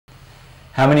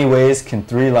How many ways can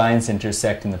three lines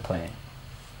intersect in the plane?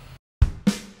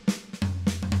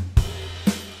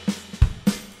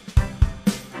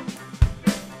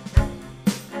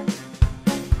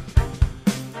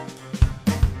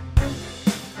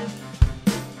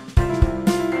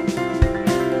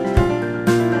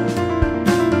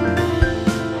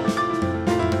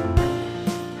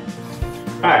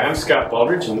 Hi, I'm Scott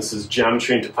Baldridge, and this is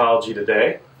Geometry and Topology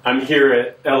Today. I'm here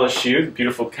at LSU, the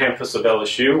beautiful campus of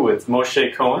LSU, with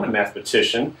Moshe Cohen, a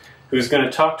mathematician, who's going to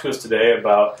talk to us today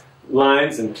about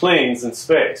lines and planes in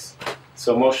space.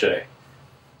 So Moshe,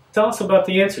 tell us about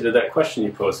the answer to that question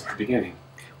you posed at the beginning.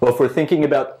 Well, if we're thinking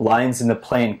about lines in the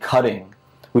plane cutting,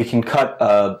 we can cut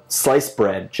a sliced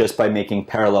bread just by making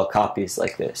parallel copies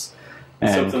like this.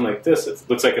 And something like this, it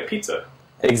looks like a pizza.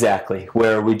 Exactly,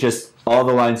 where all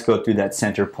the lines go through that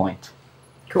center point.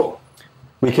 Cool.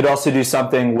 We could also do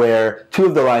something where two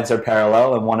of the lines are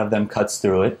parallel and one of them cuts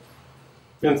through it.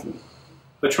 And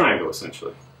a triangle,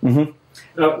 essentially.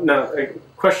 Mm-hmm. Now, a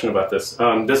question about this.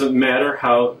 Does it matter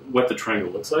what the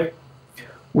triangle looks like?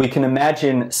 We can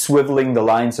imagine swiveling the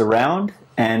lines around,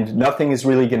 and nothing is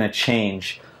really going to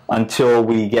change until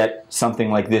we get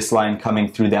something like this line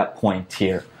coming through that point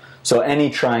here. So any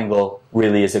triangle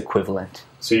really is equivalent.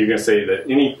 So you're going to say that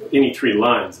any three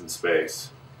lines in space,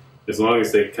 as long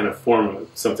as they kind of form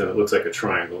something that looks like a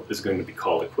triangle, is going to be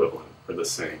called equivalent or the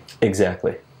same.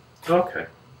 Exactly. Okay.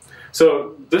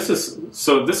 So this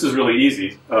is really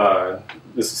easy.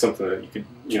 This is something that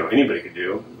anybody could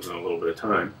do within a little bit of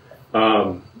time.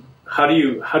 How do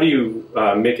you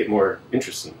make it more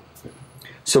interesting?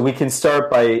 So we can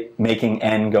start by making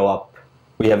n go up.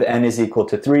 We have n is equal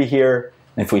to 3 here.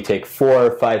 And if we take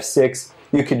 4, 5, 6,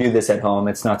 you could do this at home.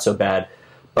 It's not so bad.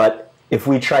 But if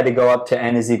we try to go up to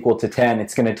n is equal to 10,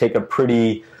 it's going to take a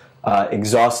pretty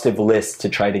exhaustive list to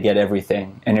try to get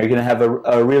everything. And you're going to have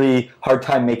a really hard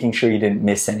time making sure you didn't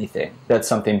miss anything. That's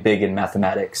something big in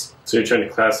mathematics. So you're trying to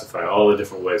classify all the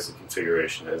different ways the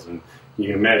configuration is. And you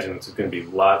can imagine there's going to be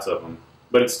lots of them.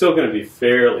 But it's still going to be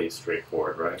fairly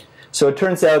straightforward, right? So it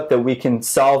turns out that we can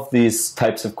solve these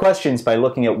types of questions by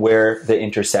looking at where the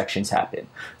intersections happen.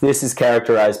 This is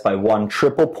characterized by one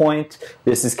triple point.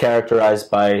 This is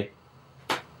characterized by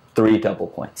 3 double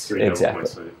points. Exactly.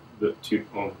 Double points, the two,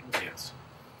 yes.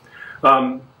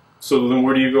 So then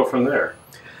where do you go from there?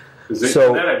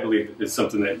 So that, I believe, is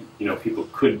something that people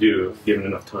could do given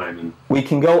enough time. And we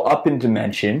can go up in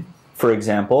dimension. For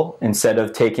example, instead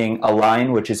of taking a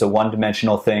line, which is a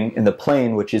one-dimensional thing, in the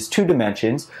plane, which is 2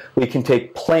 dimensions, we can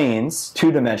take planes,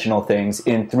 2-dimensional things,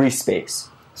 in 3 space.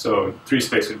 So 3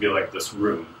 space would be like this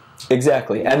room.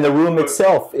 Exactly. And the room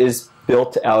itself is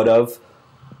built out of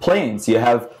planes. You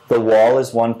have the wall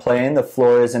is one plane, the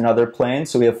floor is another plane.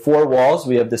 So we have 4 walls,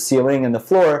 we have the ceiling and the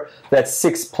floor. That's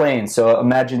 6 planes. So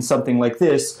imagine something like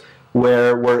this,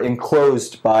 where we're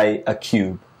enclosed by a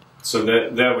cube. So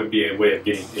that would be a way of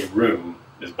getting a room,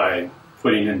 is by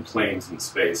putting in planes in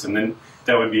space. And then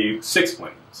that would be 6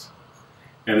 planes.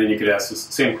 And then you could ask the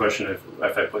same question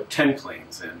if I put 10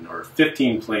 planes in, or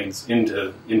 15 planes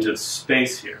into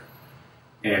space here,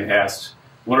 and asked,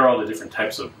 what are all the different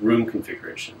types of room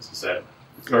configurations?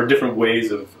 Or different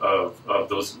ways of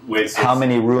those ways? How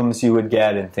many rooms you would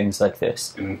get and things like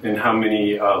this. And how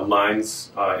many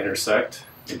lines intersect?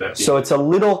 So it's a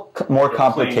little more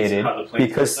complicated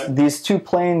because these 2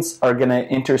 planes are going to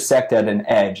intersect at an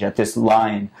edge, at this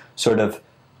line, sort of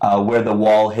where the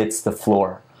wall hits the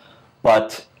floor.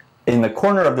 But in the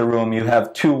corner of the room, you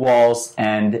have 2 walls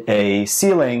and a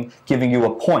ceiling giving you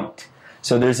a point.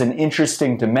 So there's an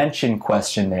interesting dimension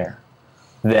question there,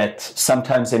 that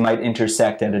sometimes they might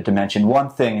intersect at a dimension 1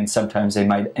 thing, and sometimes they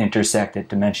might intersect at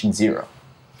dimension 0.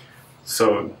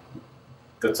 So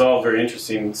that's all very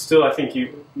interesting. Still, I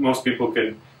think most people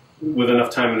could, with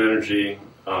enough time and energy,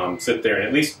 sit there and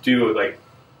at least do like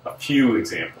a few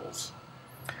examples.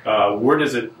 Where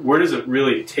does it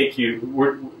really take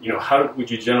you? How would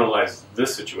you generalize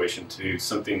this situation to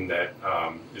something that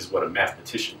is what a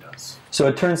mathematician does? So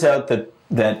it turns out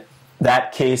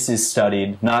that case is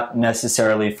studied not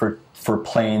necessarily for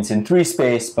planes in 3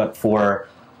 space, but for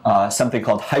something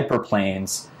called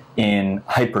hyperplanes in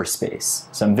hyperspace,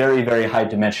 some very, very high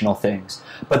dimensional things.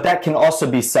 But that can also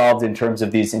be solved in terms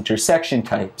of these intersection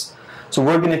types. So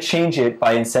we're going to change it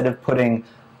by, instead of putting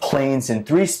planes in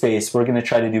 3 space, we're going to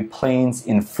try to do planes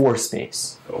in 4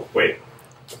 space. Oh, wait.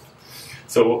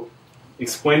 So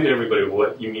explain to everybody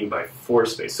what you mean by 4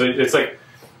 space. So it's like,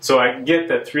 so I get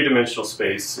that 3-dimensional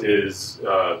space is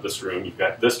this room. You've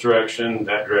got this direction,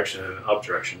 that direction, and an up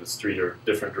direction. It's 3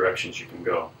 different directions you can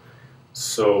go.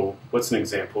 So what's an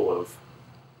example of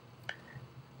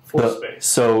space.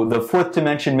 So the fourth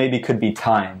dimension maybe could be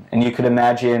time. And you could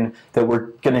imagine that we're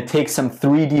going to take some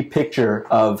 3D picture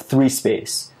of 3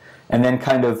 space and then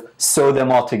kind of sew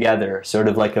them all together, sort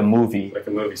of like a movie. Like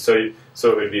a movie. So it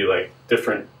would be like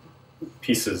different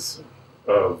pieces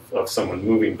of someone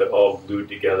moving, but all glued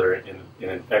together in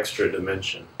an extra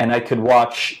dimension. And I could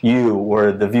watch you,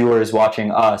 or the viewer is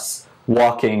watching us,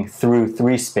 walking through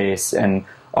 3 space, and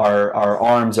our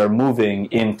arms are moving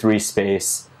in 3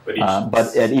 space.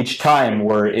 But at each time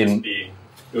we're in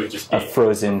a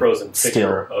frozen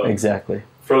still. Exactly.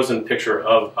 Frozen picture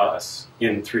of us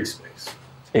in 3 space.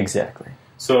 Exactly.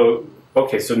 So,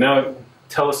 okay, so now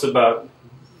tell us about,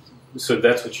 so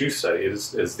that's what you study,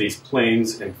 is these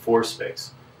planes in 4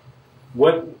 space.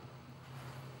 What,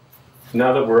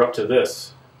 now that we're up to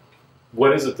this,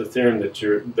 what is it, the theorem that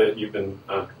you've been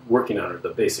working on, or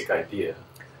the basic idea?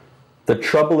 The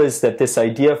trouble is that this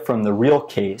idea from the real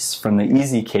case, from the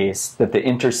easy case, that the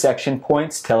intersection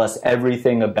points tell us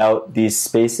everything about these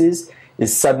spaces,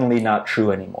 is suddenly not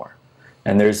true anymore.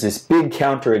 And there's this big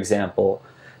counterexample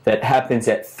that happens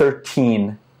at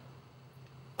 13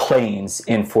 planes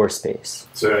in 4 space.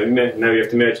 So now you have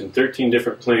to imagine 13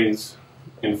 different planes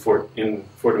in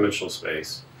four-dimensional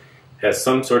space has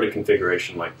some sort of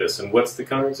configuration like this. And what's the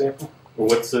counterexample? Or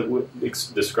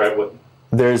describe what?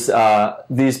 There's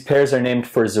these pairs are named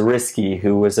for Zariski,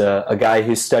 who was a guy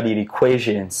who studied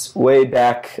equations way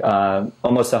back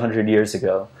almost 100 years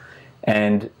ago.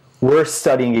 And we're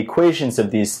studying equations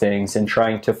of these things and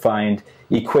trying to find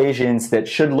equations that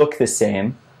should look the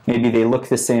same. Maybe they look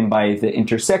the same by the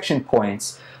intersection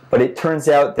points, but it turns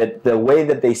out that the way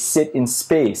that they sit in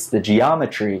space, the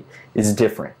geometry, is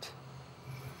different.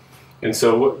 And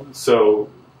so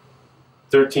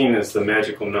 13 is the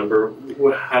magical number.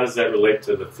 How does that relate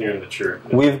to the theorem that you're...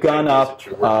 We've gone up.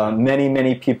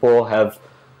 Many people have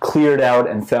cleared out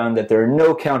and found that there are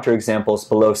no counterexamples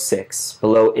below 6,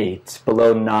 below 8,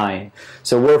 below 9.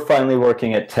 So we're finally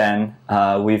working at 10.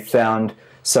 We've found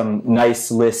some nice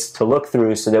lists to look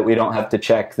through so that we don't have to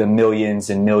check the millions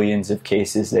and millions of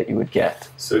cases that you would get.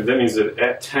 So that means that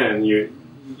at 10, you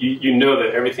know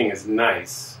that everything is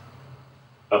nice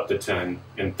up to 10,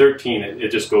 and 13, it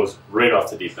just goes right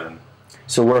off the deep end.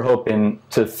 So we're hoping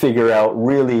to figure out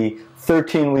really,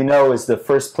 13 we know is the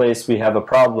first place we have a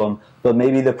problem, but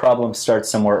maybe the problem starts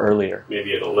somewhere earlier.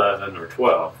 Maybe at 11 or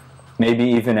 12. Maybe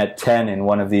even at 10 in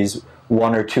one of these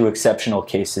 1 or 2 exceptional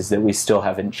cases that we still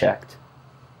haven't checked.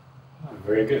 Oh,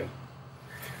 very good.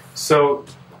 So,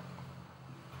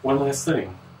 one last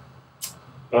thing.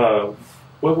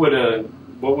 What would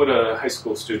a high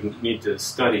school student need to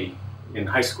study in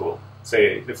high school?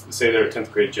 Say they're a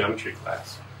 10th grade geometry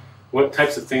class. What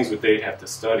types of things would they have to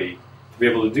study to be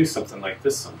able to do something like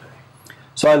this someday?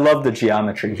 So I love the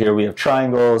geometry here. We have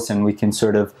triangles, and we can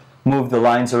sort of move the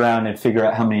lines around and figure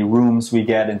out how many rooms we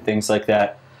get and things like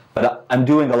that. But I'm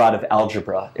doing a lot of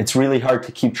algebra. It's really hard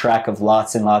to keep track of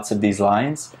lots and lots of these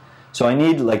lines. So I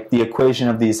need like the equation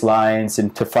of these lines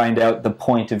and to find out the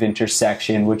point of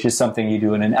intersection, which is something you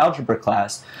do in an algebra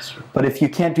class. But if you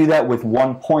can't do that with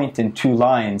 1 point and 2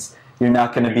 lines, you're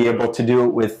not going to be able to do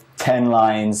it with 10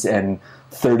 lines and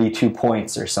 32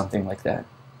 points or something like that.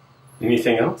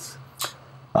 Anything else?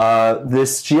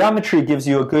 This geometry gives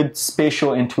you a good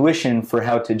spatial intuition for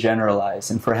how to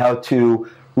generalize and for how to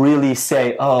really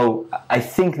say, oh, I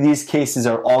think these cases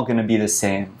are all going to be the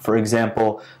same. For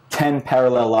example, 10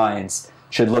 parallel lines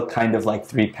should look kind of like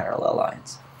 3 parallel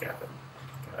lines. Got it.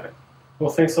 Got it. Well,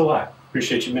 thanks a lot.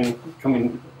 Appreciate you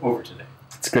coming over today.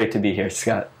 It's great to be here,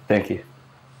 Scott. Thank you.